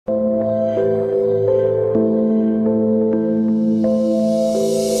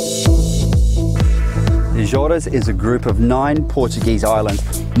Azores is a group of 9 Portuguese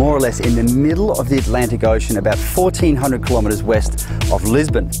islands, more or less in the middle of the Atlantic Ocean, about 1,400 kilometres west of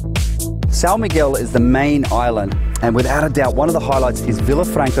Lisbon. São Miguel is the main island, and without a doubt one of the highlights is Vila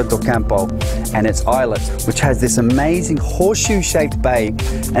Franca do Campo and its islet, which has this amazing horseshoe-shaped bay,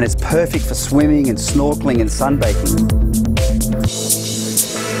 and it's perfect for swimming and snorkeling and sunbaking.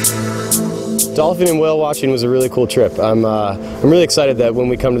 Dolphin and whale watching was a really cool trip. I'm really excited that when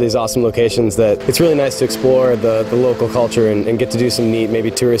we come to these awesome locations that it's really nice to explore the local culture and get to do some neat, maybe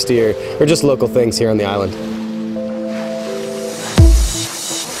touristy or just local things here on the island.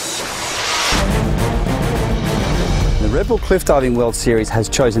 The Red Bull Cliff Diving World Series has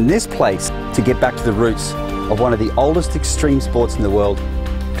chosen this place to get back to the roots of one of the oldest extreme sports in the world,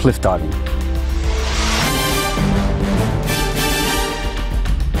 cliff diving.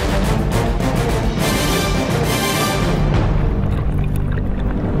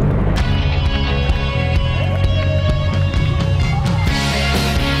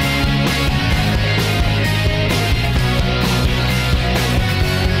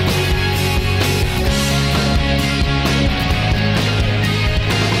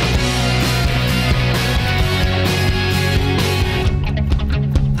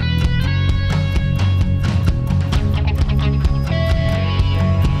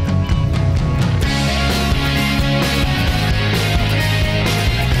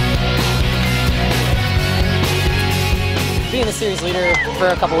 Being the series leader for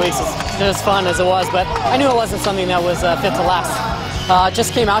a couple weeks is as fun as it was, but I knew it wasn't something that was fit to last.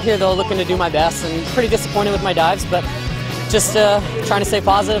 Just came out here though looking to do my best and pretty disappointed with my dives, but just trying to stay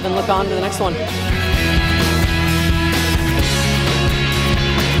positive and look on to the next one.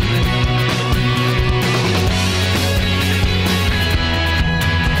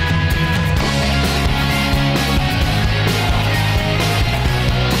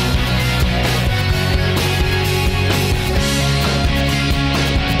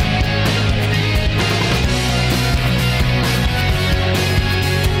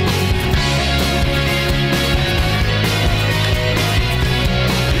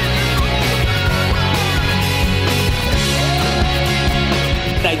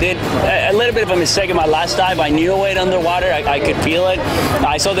 I did a little bit of a mistake in my last dive. I knew a weight underwater. I could feel it.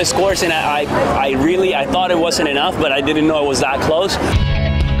 I saw the scores and I thought it wasn't enough, but I didn't know it was that close.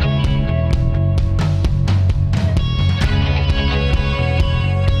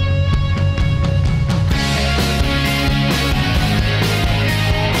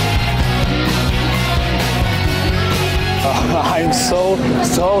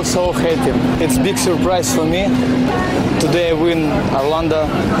 I'm so happy. It's a big surprise for me. Today I win Orlando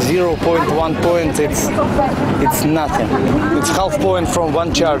 0.1 point. It's nothing. It's half point from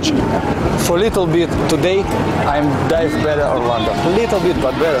one charge. For a little bit today, I'm dive better Orlando. A little bit,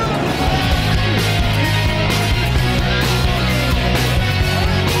 but better.